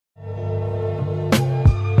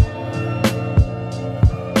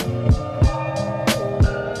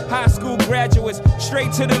graduates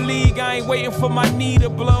straight to the league. I ain't waiting for my knee to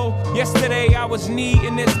blow. Yesterday I was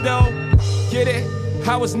needing this dough. Get it?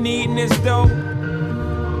 I was needing this dough.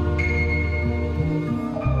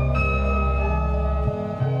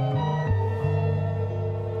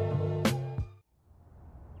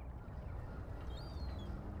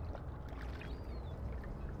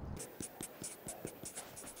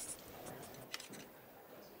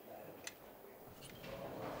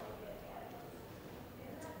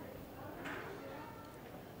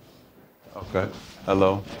 Okay.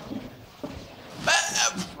 Hello.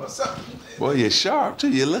 What's up? Well, you're sharp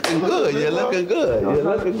too. You're looking good. You're looking good. You're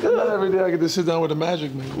looking good. Not every day I get to sit down with a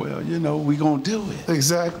Magic man. Well, you know, we're gonna do it.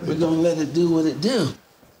 Exactly. We're gonna let it do what it do.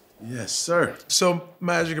 Yes, sir. So,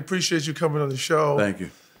 Magic, appreciate you coming on the show. Thank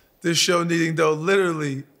you. This show, Kneading, though,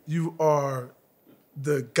 literally, you are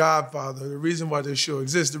the godfather, the reason why this show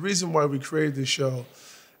exists, the reason why we created this show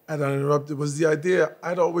at Uninterrupted was the idea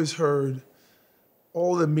I'd always heard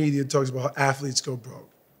all the media talks about how athletes go broke.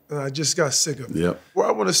 And I just got sick of it. Yep. Where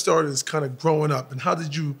I want to start is kind of growing up. And how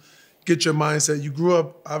did you get your mindset? You grew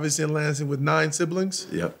up, obviously, in Lansing with 9 siblings?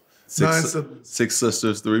 Yep. 9 siblings. 6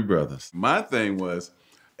 sisters, 3 brothers. My thing was,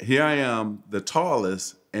 here I am, the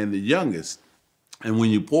tallest and the youngest. And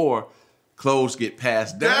when you pour, clothes get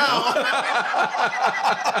passed down.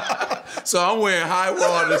 So I'm wearing high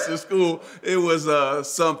waters to school. It was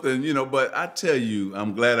something, you know, but I tell you,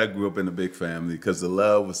 I'm glad I grew up in a big family because the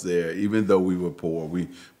love was there. Even though we were poor, we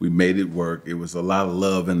made it work. It was a lot of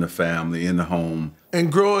love in the family, in the home.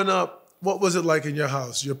 And growing up, what was it like in your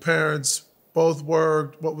house? Your parents both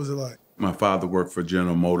worked. What was it like? My father worked for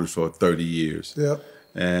General Motors for 30 years. Yep.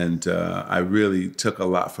 And I really took a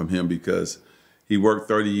lot from him because he worked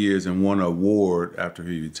 30 years and won an award after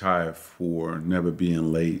he retired for never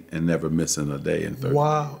being late and never missing a day in 30 years.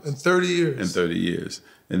 Wow, in 30 years? In 30 years.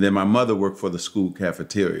 And then my mother worked for the school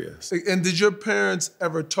cafeterias. And did your parents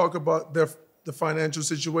ever talk about the financial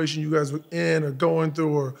situation you guys were in or going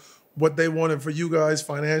through or what they wanted for you guys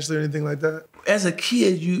financially or anything like that? As a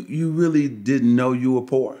kid, you really didn't know you were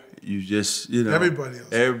poor. You just, you know.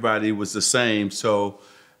 Everybody was the same. So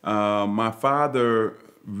my father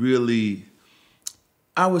really,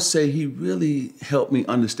 I would say he really helped me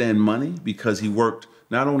understand money because he worked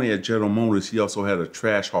not only at General Motors, he also had a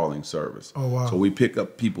trash hauling service. Oh, wow. So we pick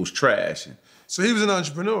up people's trash. So he was an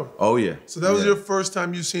entrepreneur? Oh, yeah. So that was your first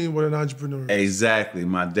time you seen what an entrepreneur is? Exactly.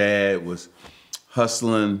 My dad was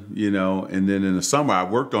hustling, you know, and then in the summer I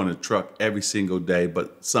worked on a truck every single day,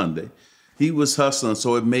 but Sunday. He was hustling,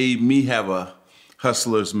 so it made me have a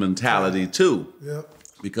hustler's mentality too. Yeah.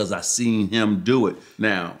 Because I seen him do it.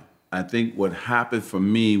 Now, I think what happened for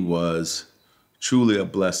me was truly a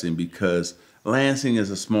blessing because Lansing is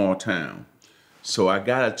a small town. So I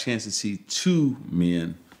got a chance to see 2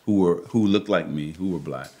 men who looked like me, who were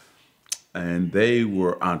black. And they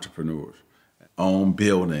were entrepreneurs, owned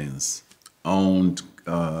buildings, owned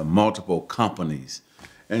multiple companies.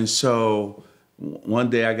 And so one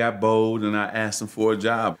day I got bold and I asked them for a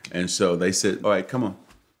job. And so they said, all right, come on.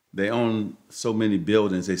 They own so many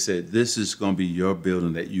buildings. They said, this is going to be your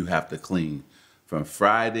building that you have to clean. From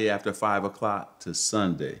Friday after 5 o'clock to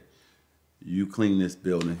Sunday, you clean this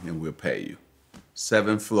building and we'll pay you.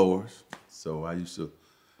 7 floors. So I used to,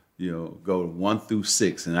 you know, go 1 through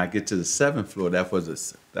 6. And I get to the 7th floor. That's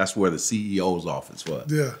where the CEO's office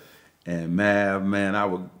was. Yeah. And man, I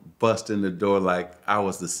would bust in the door like I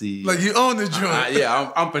was the CEO. Like you own the joint.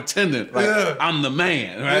 Yeah, I'm pretending like I'm the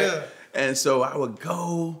man, right? Yeah. And so I would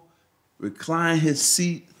go, recline his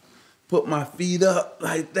seat, put my feet up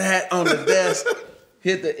like that on the desk,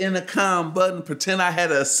 hit the intercom button, pretend I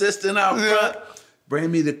had an assistant out front,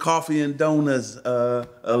 bring me the coffee and donuts,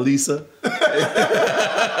 Elisa.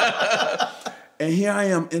 And here I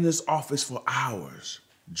am in this office for hours,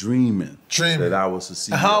 dreaming that I was the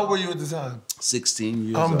CEO. How old were you at the time? 16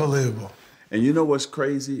 years old. Unbelievable. And you know what's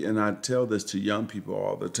crazy? And I tell this to young people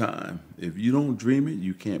all the time. If you don't dream it,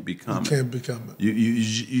 you can't become it. You can't become it.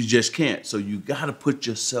 You just can't. So you got to put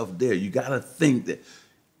yourself there. You got to think that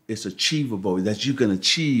it's achievable, that you can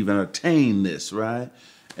achieve and attain this, right?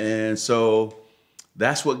 And so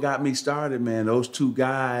that's what got me started, man. Those 2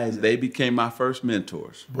 guys, they became my first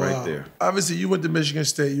mentors right there. Obviously, you went to Michigan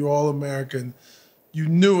State. You're All-American. You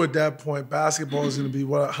knew at that point basketball is going to be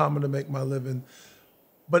how I'm going to make my living.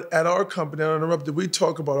 But at our company, Uninterrupted, we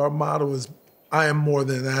talk about our motto is, I am more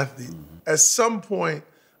than an athlete. Mm-hmm. At some point,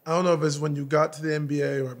 I don't know if it's when you got to the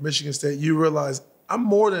NBA or Michigan State, you realize I'm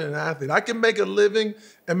more than an athlete. I can make a living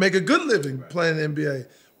and make a good living playing the NBA,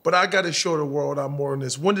 but I got to show the world I'm more than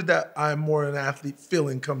this. When did that I am more than an athlete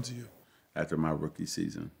feeling come to you? After my rookie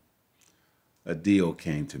season, a deal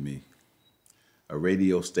came to me. a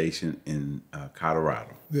radio station in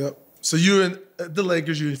Colorado. Yep. So you're in the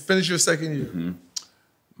Lakers. You finished your second year. Mm-hmm.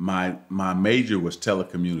 My major was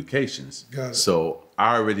telecommunications. Got it. So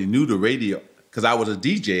I already knew the radio because I was a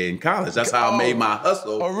DJ in college. That's how I made my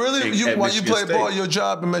hustle. Oh, really? At While you Michigan played State. ball, your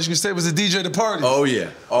job in Michigan State was a DJ to parties. Oh yeah,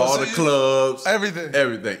 all so the clubs, everything.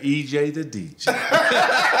 EJ to DJ.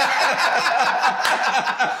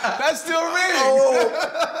 That's still me.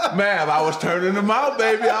 Oh, man, I was turning them out,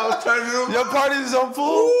 baby. I was turning them out. Your parties on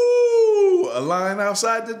full? Ooh, a line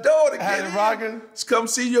outside the door to Had get it in. rocking? Let's come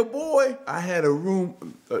see your boy. I had a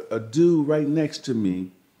room, a dude right next to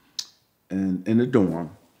me, and in the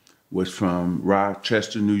dorm was from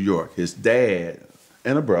Rochester, New York. His dad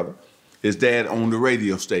and a brother. His dad owned a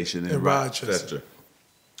radio station in Rochester.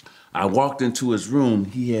 I walked into his room.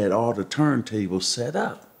 He had all the turntables set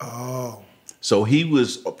up. Oh. So he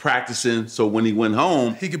was practicing, so when he went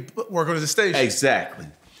home... He could work on the station. Exactly.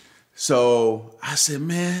 So I said,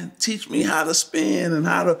 man, teach me how to spin and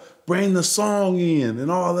how to bring the song in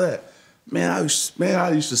and all that. Man, I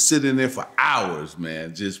used to sit in there for hours,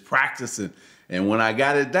 man, just practicing. And when I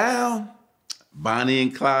got it down, Bonnie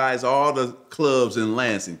and Clyde's, all the clubs in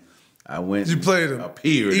Lansing, I went. You played them.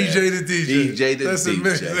 Appeared EJ to DJ. EJ to That's DJ.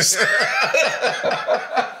 amazing.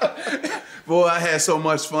 Boy, I had so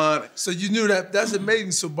much fun. So you knew that. That's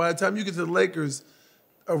amazing. So by the time you get to the Lakers,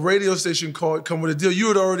 a radio station called come with a deal. You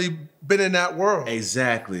had already been in that world.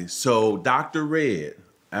 Exactly. So Dr. Red,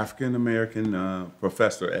 African-American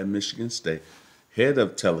professor at Michigan State, head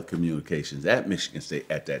of telecommunications at Michigan State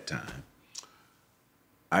at that time,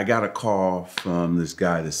 I got a call from this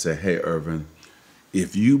guy that said, hey, Irvin,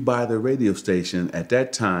 if you buy the radio station at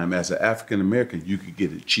that time as an African-American, you could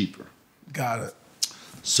get it cheaper. Got it.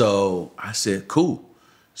 So I said, cool.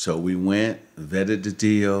 So we went, vetted the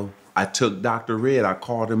deal. I took Dr. Red, I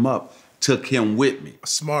called him up, took him with me.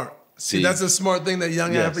 Smart. See, that's a smart thing that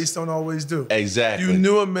young athletes don't always do. Exactly. You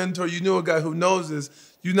knew a mentor, you knew a guy who knows this.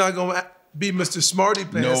 You're not going to be Mr. Smarty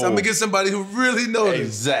Pants. No. I'm going to get somebody who really knows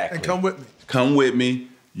Exactly. and come with me. Come with me.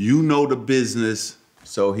 You know the business.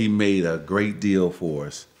 So he made a great deal for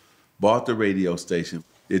us. Bought the radio station.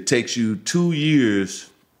 It takes you 2 years.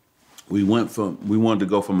 We wanted to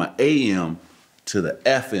go from an AM to the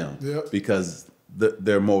FM because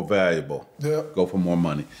they're more valuable. Go for more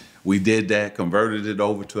money. We did that, converted it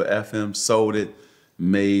over to an FM, sold it,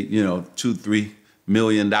 made, $2-3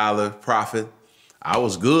 million profit. I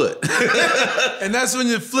was good. And that's when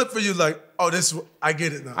you flip for you like, oh, I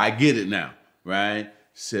get it now. I get it now, right?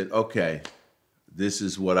 Said, okay, this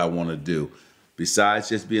is what I want to do. Besides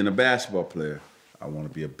just being a basketball player, I want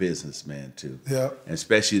to be a businessman too. Yeah. And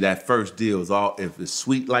especially that first deal is if it's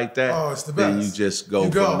sweet like that, oh, it's the best. then you just go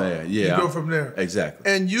from there. Yeah. You go from there.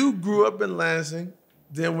 Exactly. And you grew up in Lansing,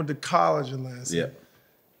 then went to college in Lansing. Yeah.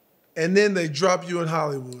 And then they drop you in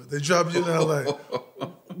Hollywood. They drop you in LA.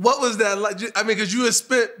 What was that like? I mean, because you had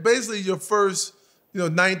spent basically your first,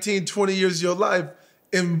 19, 20 years of your life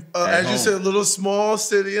in, as you said, a little small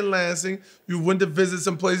city in Lansing. You went to visit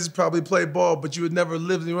some places, probably play ball, but you had never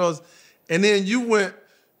lived anywhere else. And then you were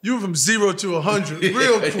from 0 to 100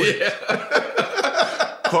 real quick.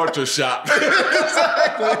 Culture shock.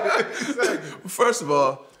 Exactly. First of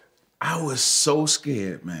all, I was so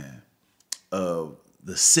scared, man, of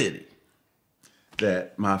the city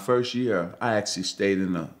that my first year, I actually stayed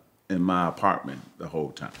in my apartment the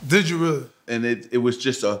whole time. Did you really? And it was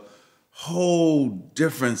just a whole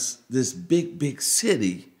difference, this big, big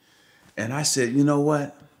city. And I said, you know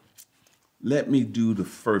what? Let me do the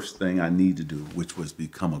first thing I need to do, which was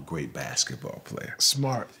become a great basketball player.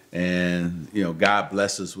 Smart. And, God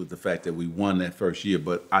bless us with the fact that we won that first year.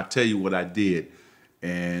 But I tell you what I did,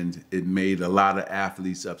 and it made a lot of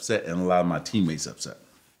athletes upset and a lot of my teammates upset.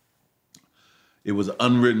 It was an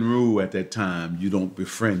unwritten rule at that time, you don't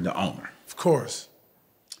befriend the owner. Of course.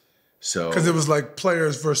 So because it was like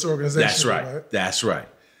players versus organization. That's right. That's right.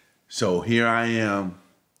 So here I am,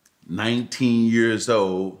 19 years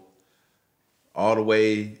old, all the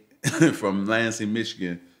way from Lansing,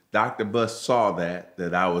 Michigan. Dr. Buss saw that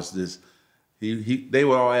I was this. They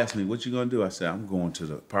would all ask me, "What you gonna do?" I said, "I'm going to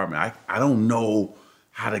the apartment. I don't know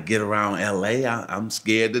how to get around LA. I'm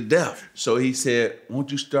scared to death." So he said, "Won't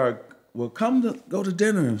you start? Well, go to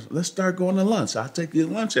dinner. Let's start going to lunch. I'll take you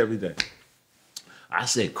to lunch every day." I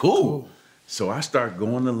said, cool. So I start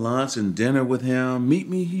going to lunch and dinner with him. Meet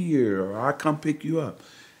me here, or I'll come pick you up.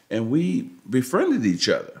 And we befriended each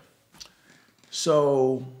other.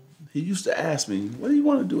 So he used to ask me, what do you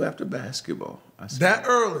want to do after basketball? I said, that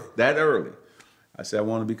early? That early. I said, I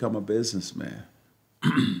want to become a businessman.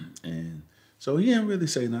 And so he didn't really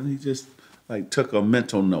say nothing. He just took a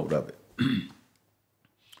mental note of it.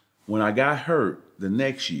 When I got hurt, the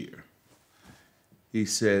next year, he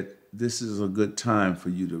said, this is a good time for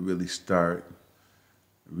you to really start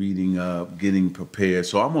reading up, getting prepared.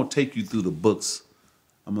 So I'm going to take you through the books.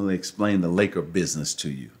 I'm going to explain the Laker business to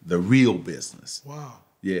you, the real business. Wow.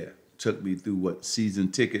 Yeah. Took me through what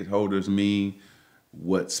season ticket holders mean,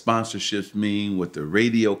 what sponsorships mean, what the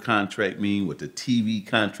radio contract mean, what the TV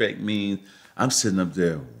contract means. I'm sitting up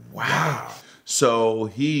there, wow. So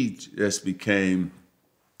he just became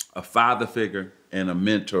a father figure and a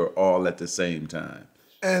mentor all at the same time.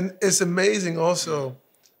 And it's amazing also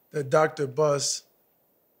that Dr. Buss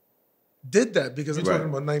did that, because I'm talking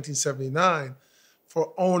about 1979,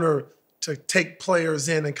 for owner to take players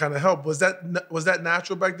in and kind of help. Was that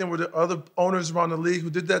natural back then? Were there other owners around the league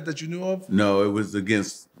who did that you knew of? No, it was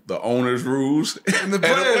against the owner's rules and the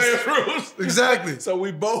players' rules. Exactly. So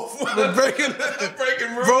we both were breaking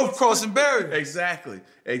rules. Both crossing barriers.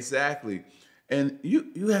 Exactly. And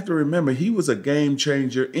you have to remember, he was a game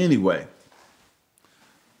changer anyway.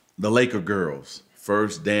 The Laker girls,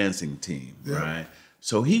 first dancing team, right?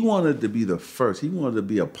 So he wanted to be the first. He wanted to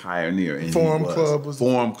be a pioneer. And Forum Club.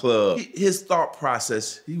 Forum Club. His thought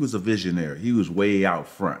process, he was a visionary. He was way out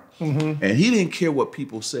front. And he didn't care what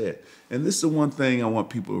people said. And this is the one thing I want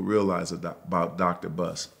people to realize about Dr.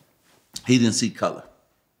 Buss. He didn't see color.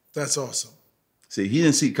 That's awesome. See, he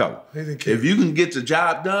didn't see color. He didn't care. If you can get the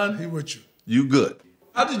job done, he with you. You good.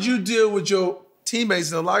 How did you deal with your teammates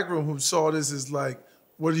in the locker room who saw this as like,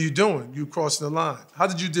 what are you doing? You crossing the line. How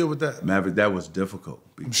did you deal with that? Maverick, that was difficult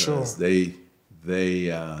because they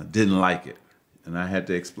didn't like it. And I had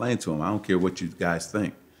to explain to them, I don't care what you guys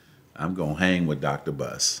think. I'm going to hang with Dr.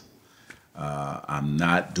 Buss. I'm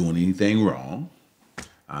not doing anything wrong.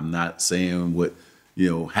 I'm not saying what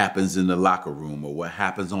happens in the locker room or what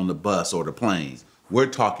happens on the bus or the planes. We're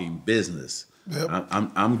talking business. Yep.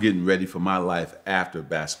 I'm getting ready for my life after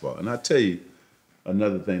basketball. And I'll tell you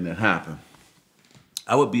another thing that happened.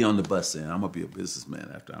 I would be on the bus saying, I'm going to be a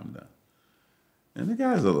businessman after I'm done. And the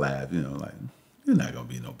guys will laugh, like, you're not going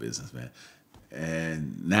to be no businessman.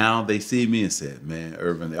 And now they see me and said, man,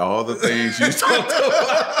 Irvin, all the things you talked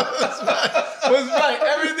about was right.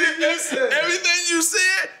 Everything you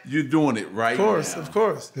said, you're doing it right now. Of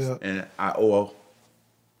course. Yeah. And I owe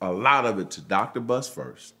a lot of it to Dr. Buss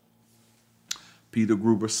first, Peter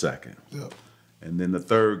Gruber second, and then the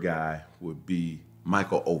third guy would be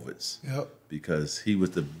Michael Ovitz, because he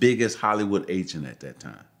was the biggest Hollywood agent at that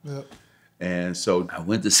time. And so I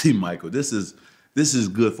went to see Michael. This is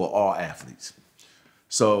good for all athletes.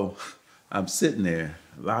 So I'm sitting there,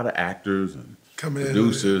 a lot of actors and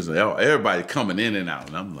producers, and everybody coming in and out.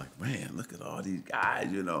 And I'm like, man, look at all these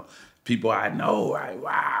guys, people I know, right?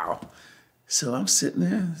 Wow. So I'm sitting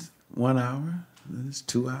there, 1 hour, then it's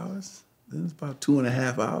 2 hours, then it's about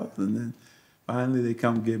 2.5 hours, and then finally they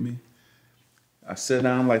come get me. I sit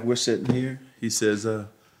down like we're sitting here. He says,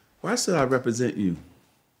 why should I represent you?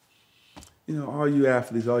 All you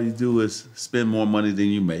athletes, all you do is spend more money than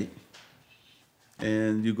you make,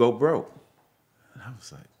 and you go broke. And I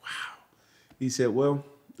was like, wow. He said, well,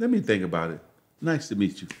 let me think about it. Nice to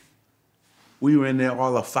meet you. We were in there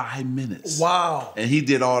all of 5 minutes. Wow. And he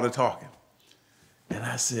did all the talking. And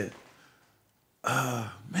I said,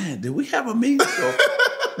 man, did we have a meeting? So,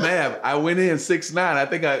 man, I went in 6'9". I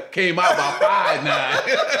think I came out about 5'9".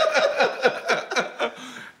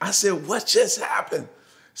 I said, what just happened?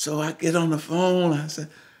 So I get on the phone. I said,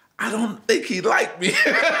 I don't think he liked me.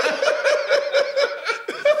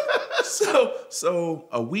 So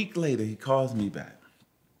a week later, he calls me back.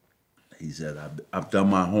 He said, I've done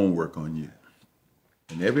my homework on you.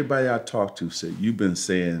 And everybody I talked to said, you've been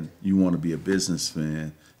saying you want to be a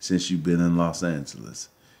businessman since you've been in Los Angeles.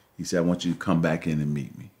 He said, I want you to come back in and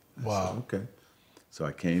meet me. I said, okay. So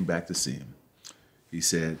I came back to see him. He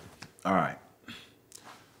said, all right,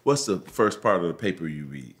 what's the first part of the paper you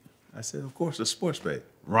read? I said, of course, the sports paper.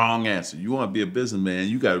 Wrong answer. You want to be a businessman,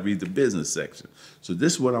 you got to read the business section. So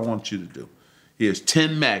this is what I want you to do. Here's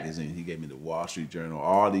 10 magazines. He gave me the Wall Street Journal,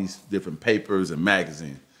 all these different papers and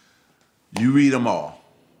magazines. You read them all.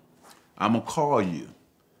 I'm going to call you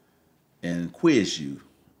and quiz you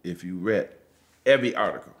if you read every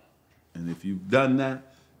article. And if you've done that,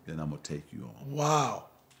 then I'm going to take you on. Wow.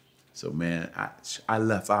 So, man, I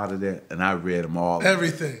left out of there, and I read them all.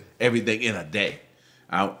 Everything. Everything in a day.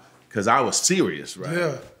 Because I was serious, right?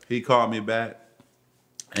 Yeah. He called me back,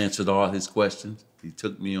 answered all his questions. He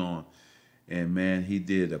took me on. And, man, he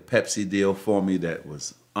did a Pepsi deal for me that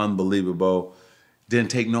was unbelievable.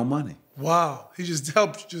 Didn't take no money. Wow. He just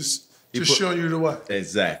helped, just showing you the way.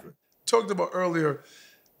 Exactly. Talked about earlier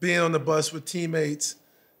being on the bus with teammates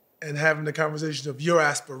and having the conversation of your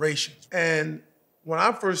aspirations. And when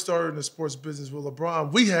I first started in the sports business with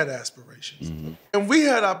LeBron, we had aspirations. And we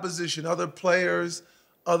had opposition, other players,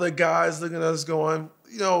 other guys looking at us going,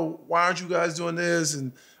 why aren't you guys doing this?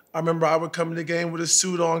 And I remember I would come in the game with a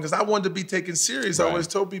suit on because I wanted to be taken serious. Right. I always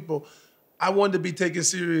told people I wanted to be taken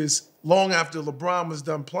serious long after LeBron was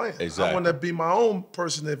done playing. Exactly. I wanted to be my own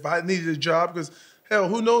person if I needed a job because, hell,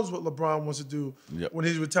 who knows what LeBron wants to do when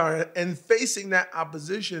he's retired. And facing that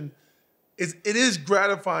opposition, it is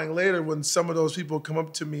gratifying later when some of those people come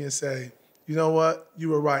up to me and say, you know what, you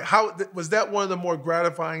were right. How was that one of the more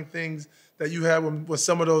gratifying things that you had when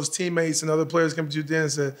some of those teammates and other players come to you then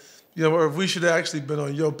and said, or if we should have actually been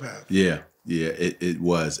on your path? Yeah, it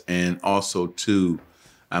was. And also, too,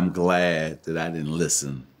 I'm glad that I didn't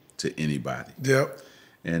listen to anybody. Yep.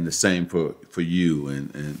 And the same for you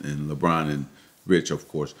and LeBron and Rich, of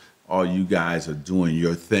course. All you guys are doing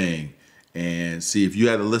your thing. And see, if you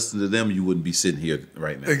had to listen to them, you wouldn't be sitting here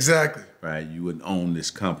right now. Exactly. Right? You wouldn't own this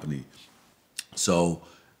company. So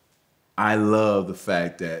I love the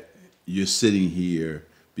fact that you're sitting here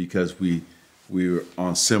because we were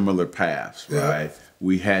on similar paths, right? Yeah.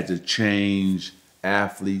 We had to change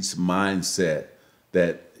athletes' mindset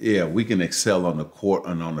that, we can excel on the court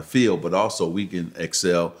and on the field, but also we can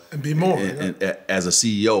excel and be more as a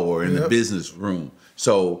CEO or in the business room.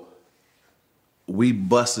 So we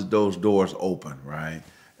busted those doors open, right?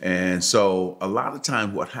 And so a lot of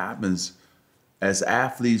times what happens as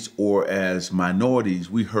athletes or as minorities,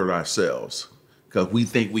 we hurt ourselves because we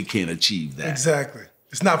think we can't achieve that. Exactly.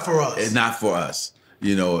 It's not for us. It's not for us.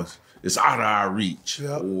 It's out of our reach.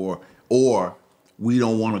 Yep. Or we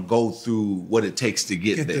don't want to go through what it takes to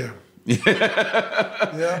get there.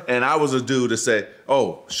 Yeah. And I was a dude to say,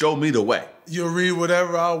 show me the way. You'll read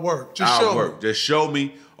whatever, I'll work. Show me. Just show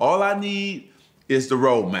me. All I need is the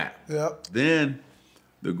roadmap. Yep. Then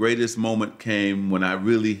the greatest moment came when I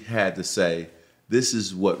really had to say, this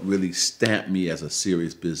is what really stamped me as a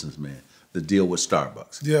serious businessman, the deal with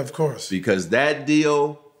Starbucks. Yeah, of course. Because that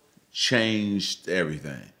deal changed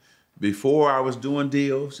everything. Before I was doing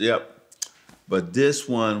deals, but this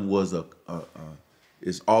one was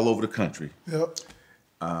it's all over the country. Yep.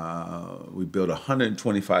 We built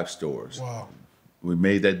 125 stores. Wow. We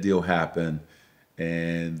made that deal happen,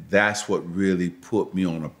 and that's what really put me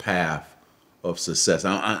on a path of success.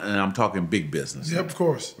 And I'm talking big business. Yep, of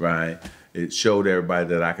course. Right? It showed everybody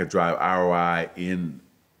that I could drive ROI in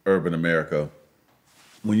urban America.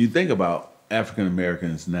 When you think about African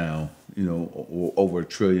Americans now, over $1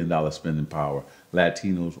 trillion spending power,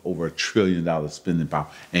 Latinos over $1 trillion spending power,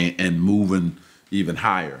 and moving even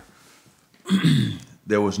higher.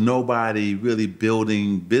 There was nobody really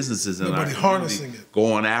building businesses and nobody harnessing it,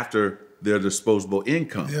 going after their disposable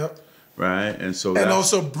income. Yep. Right, and so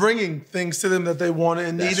also bringing things to them that they wanted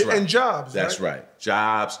and needed, and jobs. That's right,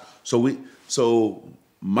 jobs. So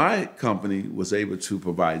my company was able to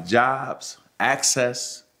provide jobs,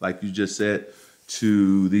 access, like you just said,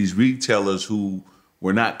 to these retailers who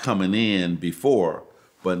were not coming in before,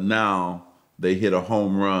 but now they hit a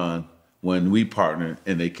home run when we partnered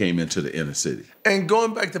and they came into the inner city. And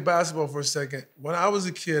going back to basketball for a second, when I was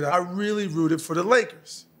a kid, I really rooted for the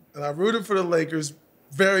Lakers. And I rooted for the Lakers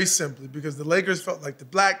very simply because the Lakers felt like the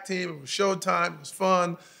black team. It was showtime. It was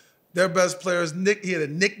fun. Their best players, he had a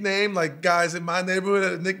nickname, like guys in my neighborhood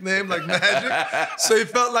had a nickname like Magic. So he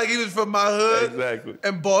felt like he was from my hood. Exactly.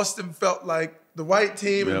 And Boston felt like the white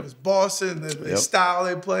team. It was Boston. The style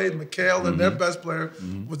they played, McHale, and their best player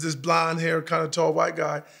was this blonde hair, kind of tall white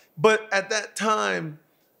guy. But at that time,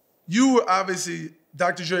 you were obviously,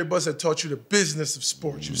 Dr. Jerry Buss had taught you the business of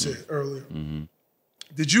sports, you said earlier.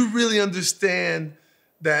 Did you really understand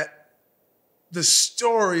that the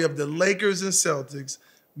story of the Lakers and Celtics,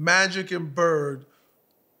 Magic and Bird,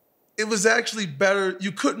 it was actually better.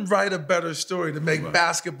 You couldn't write a better story to make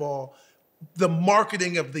basketball, the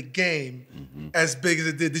marketing of the game, as big as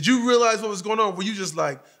it did. Did you realize what was going on? Were you just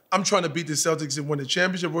like, I'm trying to beat the Celtics and win the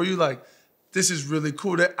championship? Or were you like, this is really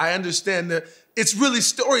cool. That I understand that it's really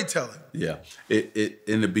storytelling. Yeah.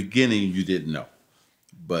 In the beginning, you didn't know.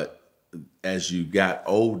 But as you got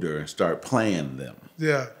older and start playing them,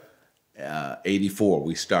 84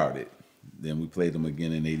 we started. Then we played them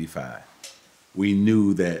again in 85. We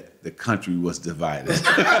knew that the country was divided.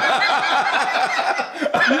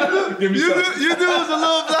 You knew it was a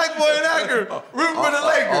little black boy in Akron rooting for the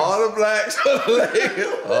Lakers. All the blacks for the Lakers,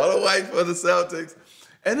 all the whites for the Celtics.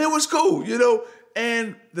 And it was cool,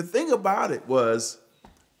 And the thing about it was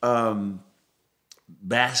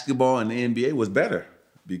basketball in the NBA was better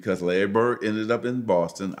because Larry Bird ended up in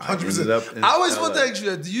Boston. 100%. I ended up in I always LA. want to ask you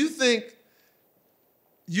that. Do you think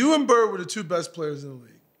you and Bird were the two best players in the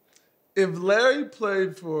league? If Larry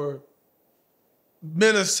played for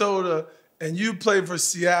Minnesota and you played for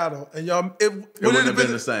Seattle, and y'all, it wouldn't have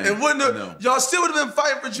been the same. It wouldn't have, No. y'all still would have been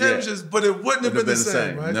fighting for championships, but it wouldn't have been the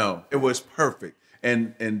same, right? No, it was perfect.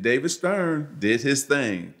 And David Stern did his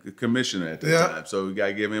thing, the commissioner at the time, so we got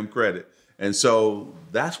to give him credit. And so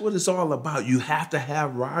that's what it's all about. You have to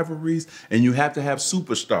have rivalries, and you have to have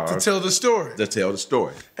superstars. To tell the story. To tell the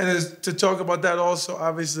story. And to talk about that also,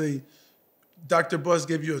 obviously, Dr. Buzz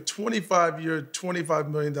gave you a 25-year, $25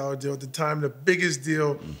 million deal at the time, the biggest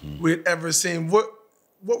deal we had ever seen. What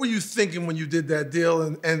were you thinking when you did that deal?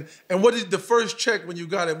 And what did the first check when you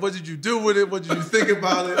got it, what did you do with it? What did you think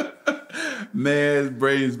about it? Man, it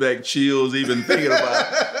brings back chills even thinking about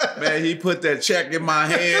it. Man, he put that check in my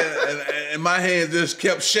hand, and my hand just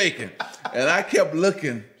kept shaking. And I kept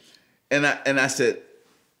looking, and I said,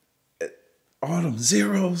 all them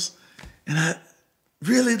zeros? And I,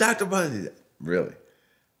 really, Dr. Buzz? Really?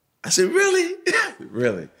 I said, really?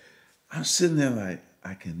 Really? I'm sitting there like,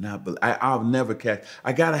 I cannot believe, I'll never catch,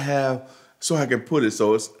 I gotta have, so I can put it,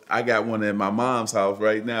 so I got one at my mom's house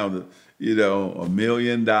right now, $1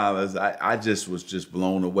 million. I just was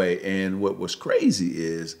blown away. And what was crazy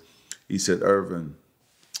is, he said, Irvin,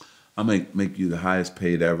 I'm gonna make you the highest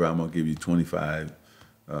paid ever. I'm gonna give you $25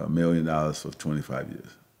 million for 25 years.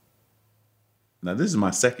 Now, this is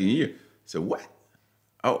my second year. I said, what?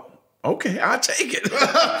 Oh, okay, I'll take it. Of course,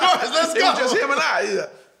 let's go. It was just him and I.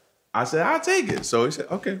 I said, I'll take it. So he said,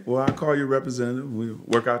 okay, well, I'll call your representative. We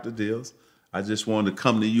work out the deals. I just wanted to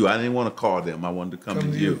come to you. I didn't want to call them. I wanted to come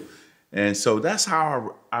to you. And so that's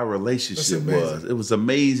how our relationship was. It was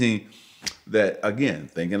amazing that, again,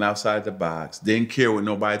 thinking outside the box, didn't care what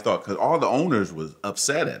nobody thought, because all the owners was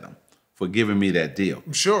upset at him for giving me that deal.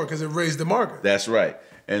 I'm sure, because it raised the market. That's right.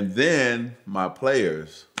 And then my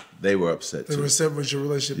players, they were upset too. They were upset with your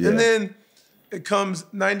relationship. Yeah. And then it comes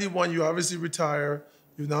 91, you obviously retire,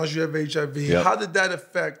 you announce you have HIV. Yep. How did that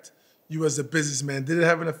affect you as a businessman? Did it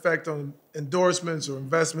have an effect on endorsements or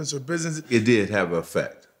investments or businesses? It did have an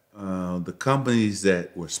effect. The companies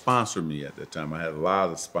that were sponsoring me at that time, I had a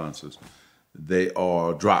lot of sponsors, they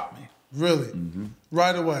all dropped me. Really? Mm-hmm.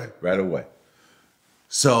 Right away? Right away.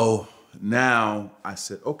 So now I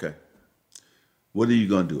said, okay, what are you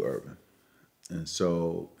going to do, Irvin? And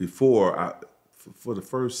so before, for the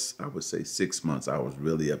first, I would say 6 months, I was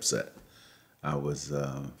really upset. I was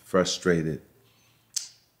frustrated.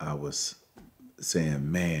 I was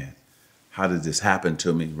saying, man, how did this happen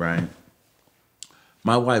to me, right?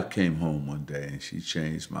 My wife came home one day and she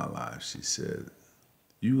changed my life. She said,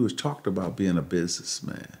 you was talked about being a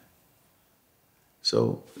businessman.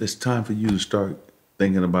 So it's time for you to start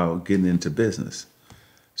thinking about getting into business.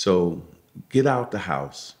 So get out the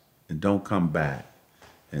house and don't come back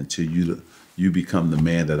until you become the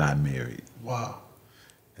man that I married. Wow.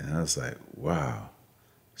 And I was like, wow.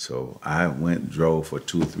 So I went and drove for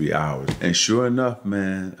 2 or 3 hours. And sure enough,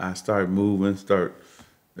 man, I started moving, start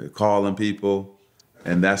calling people.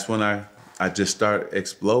 And that's when I just started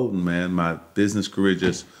exploding, man. My business career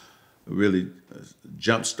just really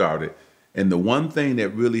jump-started. And the one thing that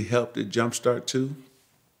really helped it jumpstart too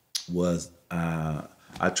was I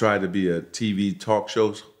tried to be a TV talk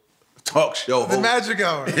show host. The Magic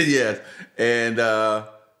Hour. Yes. And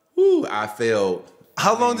I failed.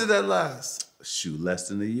 How long did that last? Shoot, less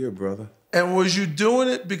than a year, brother. And was you doing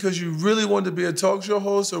it because you really wanted to be a talk show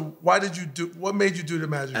host, or what made you do the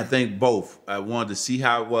Magic Hour? I think both. I wanted to see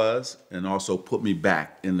how it was and also put me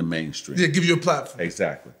back in the mainstream. Yeah, give you a platform.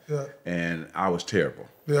 Exactly. Yeah. And I was terrible.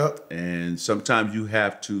 Yeah. And sometimes you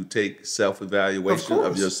have to take self-evaluation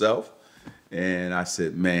of yourself. And I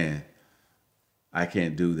said, man, I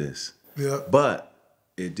can't do this. Yeah. But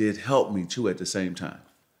it did help me too at the same time.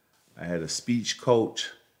 I had a speech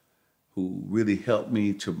coach who really helped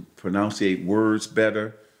me to pronunciate words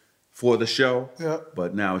better for the show. Yeah.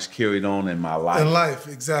 But now it's carried on in my life. In life,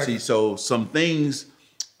 exactly. See, so some things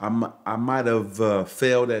I might have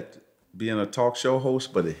failed at being a talk show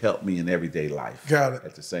host, but it helped me in everyday life. Got it.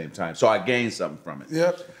 At the same time. So I gained something from it.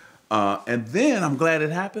 Yep. And then I'm glad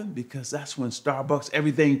it happened because that's when Starbucks,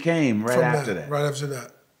 everything came right after that. Right after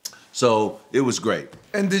that. So it was great.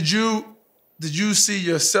 And did you see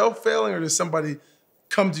yourself failing, or did somebody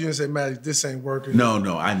come to you and say, Magic, this ain't working? No,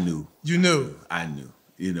 I knew. You knew? I knew.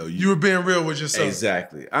 You were being real with yourself.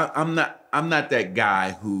 Exactly. I'm not that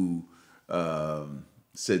guy who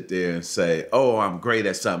sit there and say, oh, I'm great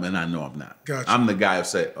at something, and I know I'm not. Gotcha. I'm the guy who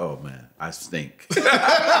say, oh, man, I stink.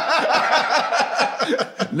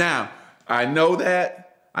 Now, I know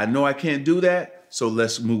that. I know I can't do that, so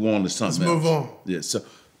let's move on to something else. Let's move on. Yeah,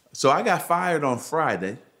 so I got fired on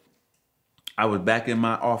Friday. I was back in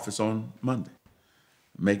my office on Monday.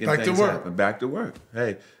 making Back to things work. happen. Back to work.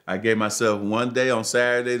 Hey, I gave myself one day on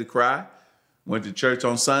Saturday to cry. Went to church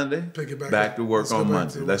on Sunday. Pick it back back up. to work Let's go on back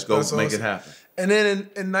Monday. to work. Let's go That's make awesome. it happen. And then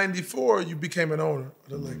in 94, you became an owner of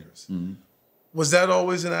the Lakers. Mm-hmm. Was that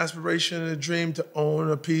always an aspiration and a dream to own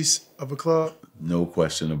a piece of a club? No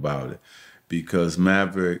question about it. Because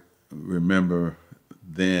Maverick, remember,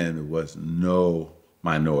 then there was no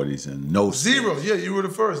minorities and no Zero. sports. Yeah, you were the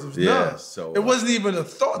first. There was Yeah, none. so, it wasn't even a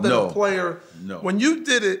thought that no, a player, no. when you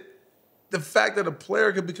did it, the fact that a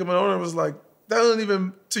player could become an owner was like, that doesn't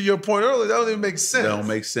even, to your point earlier, that don't even make sense. That don't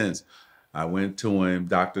make sense. I went to him,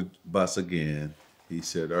 Dr. Buss again. He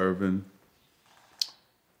said, Irvin,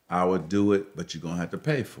 I would do it, but you're going to have to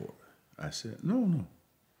pay for it. I said, no.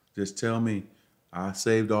 Just tell me I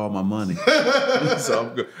saved all my money. So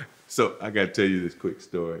I'm good. So I got to tell you this quick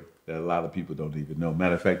story that a lot of people don't even know.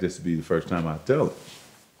 Matter of fact, this will be the first time I tell it.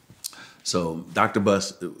 So Dr.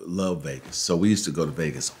 Buss loved Vegas. So we used to go to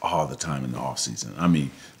Vegas all the time in the off season. I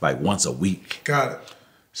mean, like once a week. Got it.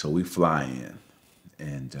 So we fly in,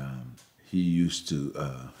 and he used to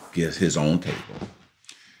get his own table.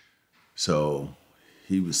 So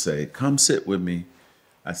he would say, come sit with me.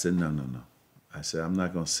 I said, no. I said, I'm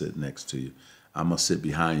not going to sit next to you. I'm going to sit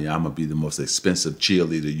behind you. I'm going to be the most expensive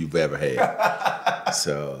cheerleader you've ever had.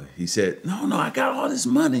 So he said, no, I got all this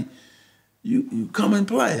money. You come and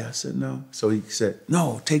play. I said, no. So he said,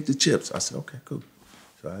 no, take the chips. I said, okay, cool.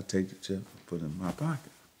 So I take the chip and put it in my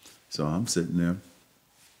pocket. So I'm sitting there.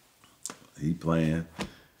 He playing.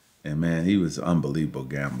 And, man, he was an unbelievable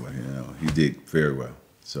gambler. You know, he did very well.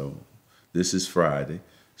 So this is Friday.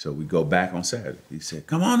 So we go back on Saturday. He said,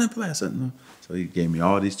 come on and play. I said, no. So he gave me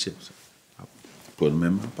all these chips. I put them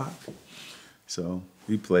in my pocket. So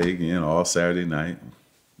we played again all Saturday night.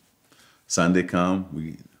 Sunday come,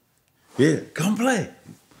 come play.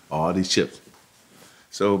 All these chips.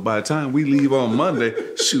 So by the time we leave on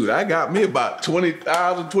Monday, shoot, I got me about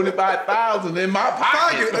 20,000, 25,000 in my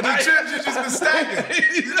pocket. And the chips you just been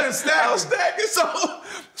stacking. I was stacking.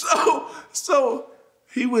 So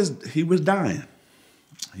he was dying.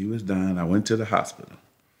 He was dying. I went to the hospital.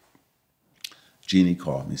 Jeannie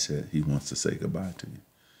called me, said he wants to say goodbye to you.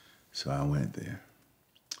 So I went there.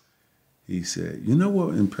 He said, you know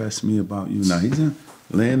what impressed me about you? Now he's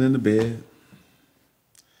laying in the bed.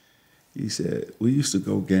 He said, we used to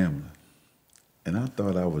go gambling. And I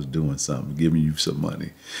thought I was doing something, giving you some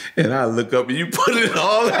money. And I look up and you put it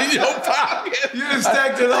all in your pocket. You just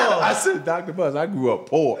stacked it all. I said, Dr. Buss, I grew up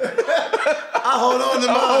poor. I hold on to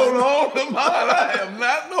mine. Hold on to mine. I am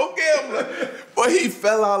not no gambler. But he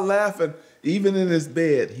fell out laughing. Even in his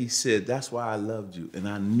bed, he said, that's why I loved you. And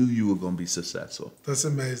I knew you were going to be successful. That's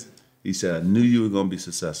amazing. He said, I knew you were going to be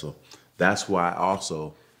successful. That's why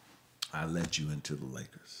also I let you into the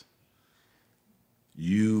Lakers.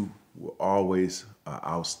 You were always an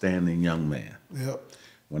outstanding young man. Yep.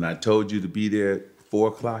 When I told you to be there at 4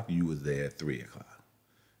 o'clock, you was there at 3 o'clock.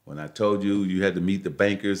 When I told you you had to meet the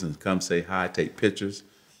bankers and come say hi, take pictures,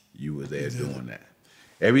 you were there doing that.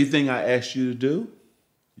 Everything I asked you to do,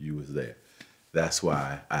 you was there. That's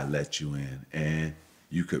why I let you in, and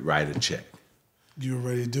you could write a check. You were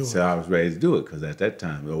ready to do it. So I was ready to do it, because at that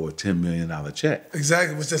time, it was a $10 million check.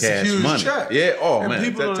 Exactly, which that's Cash a huge money. check. Yeah, and man.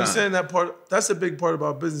 people don't understand that part. That's a big part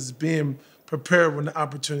about business, being prepared when the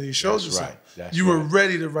opportunity shows That's itself. right. That's you were right.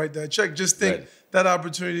 ready to write that check. Just think Ready. that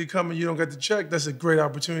opportunity come and you don't get the check, that's a great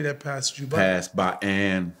opportunity that passed you by. Passed by,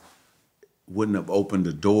 and wouldn't have opened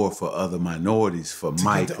the door for other minorities, for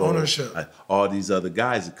Mike, get the ownership. all these other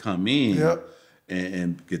guys to come in Yep.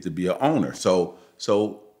 and get to be an owner. So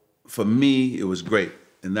for me, it was great.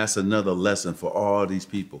 And that's another lesson for all these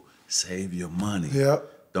people. Save your money.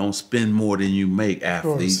 Yep. Don't spend more than you make,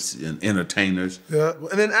 athletes and entertainers. Yeah.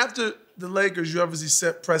 And then after the Lakers, you obviously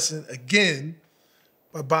set precedent again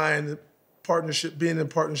by buying the partnership, being in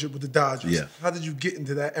partnership with the Dodgers. Yeah. How did you get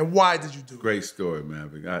into that, and why did you do it? Great story,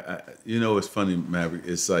 Maverick. You know, it's funny, Maverick.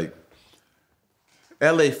 It's like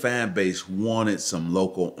LA fan base wanted some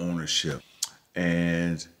local ownership.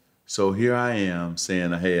 And so here I am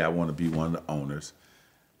saying, hey, I want to be one of the owners.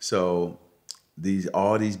 So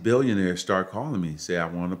all these billionaires start calling me, say, I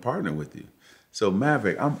want to partner with you. So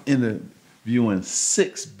Maverick, I'm interviewing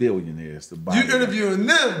 6 billionaires to buy. You interviewing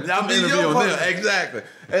them. I'm interviewing them, exactly.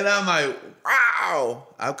 And I'm like, wow,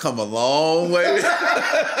 I've come a long way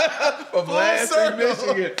from Lansing,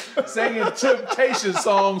 Michigan, singing Temptation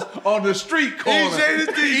songs on the street corner. EJ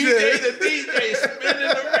the DJ. EJ the DJ, spinning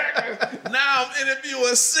the records. Now I'm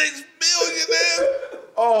interviewing 6 billionaires.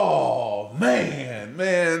 Oh, man,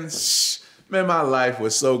 my life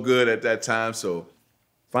was so good at that time. So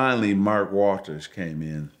finally, Mark Walters came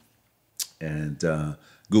in, and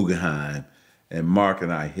Guggenheim, And Mark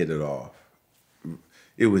and I hit it off.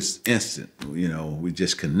 It was instant, you know, we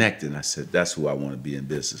just connected. And I said, that's who I want to be in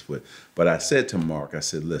business with. But I said to Mark, I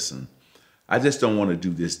said, listen, I just don't want to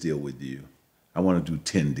do this deal with you. I want to do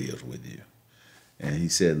 10 deals with you. And he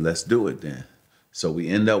said, let's do it then. So we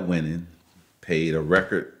end up winning, paid a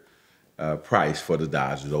record price for the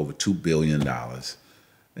Dodgers, over $2 billion.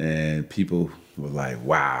 And people were like,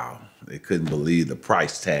 wow, they couldn't believe the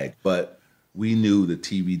price tag. But we knew the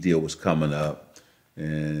TV deal was coming up,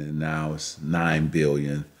 and now it's $9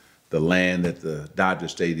 billion. The land that the Dodger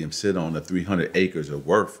Stadium sit on, the 300 acres, are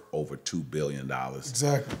worth over $2 billion.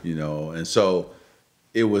 Exactly. You know, and so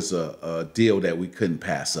it was a deal that we couldn't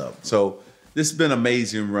pass up. So this has been an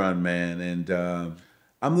amazing run, man, and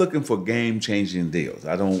I'm looking for game-changing deals.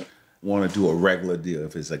 I don't want to do a regular deal.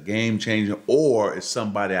 If it's a game-changer or it's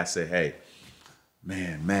somebody I say, hey,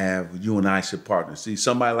 man, Mav, you and I should partner. See,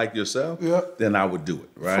 somebody like yourself, then I would do it,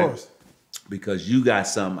 right? Of course. Because you got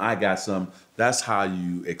some, I got some. That's how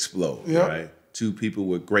you explode, right? Two people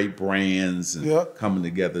with great brands and coming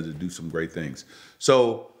together to do some great things.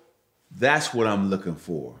 So that's what I'm looking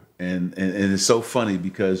for. And it's so funny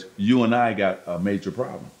because you and I got a major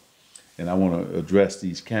problem. And I want to address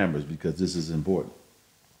these cameras because this is important.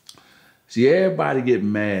 See, everybody get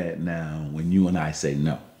mad now when you and I say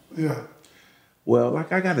no. Yeah. Well,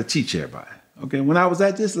 like I got to teach everybody. Okay, when I was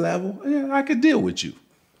at this level, yeah, I could deal with you.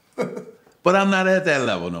 But I'm not at that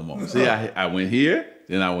level no more. See, I went here,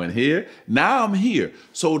 then I went here. Now I'm here.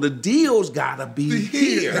 So the deals got to be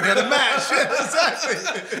here. They got to match.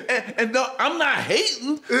 Exactly. And no, I'm not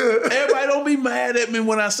hating. Everybody don't be mad at me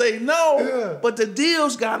when I say no. But the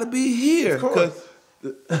deals got to be here. Because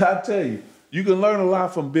I tell you, you can learn a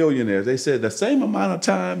lot from billionaires. They said the same amount of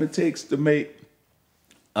time it takes to make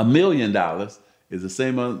 $1 million is the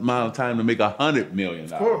same amount of time to make $100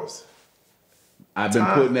 million. Of course. I've been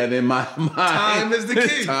putting that in my mind. Time is the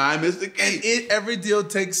key. Time is the key. And every deal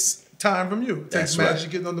takes time from you. It takes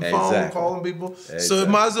magic getting on the phone, calling people. Exactly. So it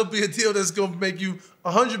might as well be a deal that's going to make you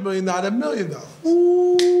 $100 million, not $1 million.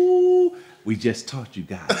 Ooh, we just taught you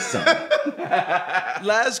guys something.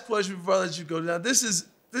 Last question before I let you go. Now, this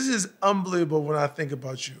is unbelievable when I think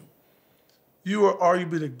about you. You are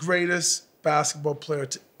arguably the greatest basketball player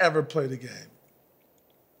to ever play the game.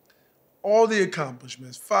 All the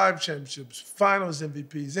accomplishments, 5 championships, finals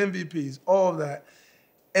MVPs, all of that.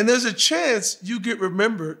 And there's a chance you get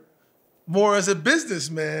remembered more as a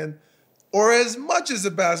businessman or as much as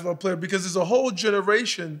a basketball player because there's a whole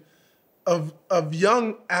generation of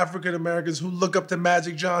young African Americans who look up to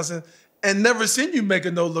Magic Johnson and never seen you make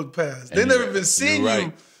a no-look pass. They never even seen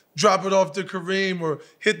you drop it off to Kareem or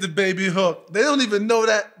hit the baby hook. They don't even know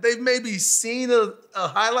that. They've maybe seen a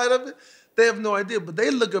highlight of it. They have no idea, but they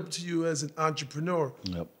look up to you as an entrepreneur.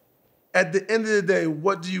 Yep. At the end of the day,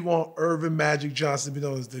 what do you want Earvin Magic Johnson to be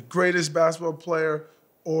known as? The greatest basketball player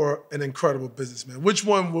or an incredible businessman? Which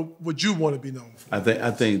one would you want to be known for?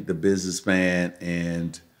 I think the businessman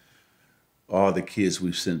and all the kids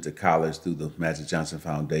we've sent to college through the Magic Johnson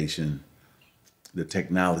Foundation, the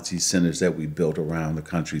technology centers that we built around the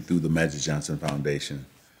country through the Magic Johnson Foundation.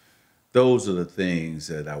 Those are the things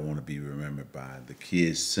that I want to be remembered by. The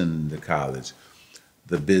kids sending to college,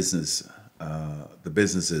 the businesses,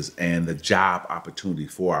 and the job opportunity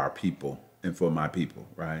for our people and for my people,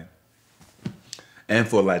 right? And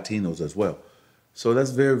for Latinos as well. So that's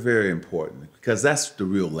very, very important because that's the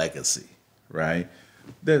real legacy, right?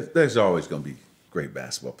 There's always going to be great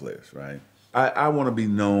basketball players, right? I want to be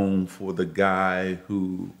known for the guy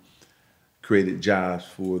who created jobs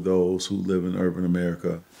for those who live in urban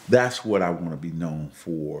America. That's what I want to be known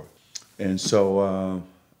for. And so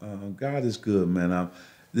God is good, man.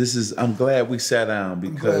 I'm glad we sat down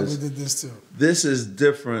because I'm glad we did this too. This is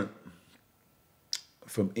different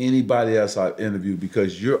from anybody else I've interviewed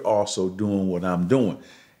because you're also doing what I'm doing.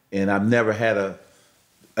 And I've never had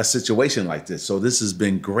a situation like this. So this has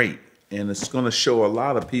been great. And it's going to show a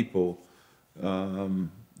lot of people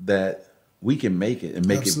that we can make it and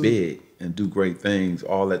make it big and do great things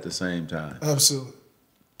all at the same time. Absolutely.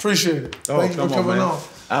 Appreciate it. Oh, Thank you for coming on.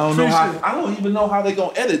 I don't even know how they're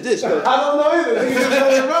going to edit this. I don't know either. They can just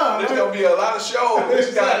play around. There's going to be a lot of shows.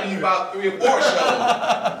 There's got to be about 3 or 4 shows.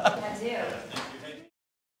 I do.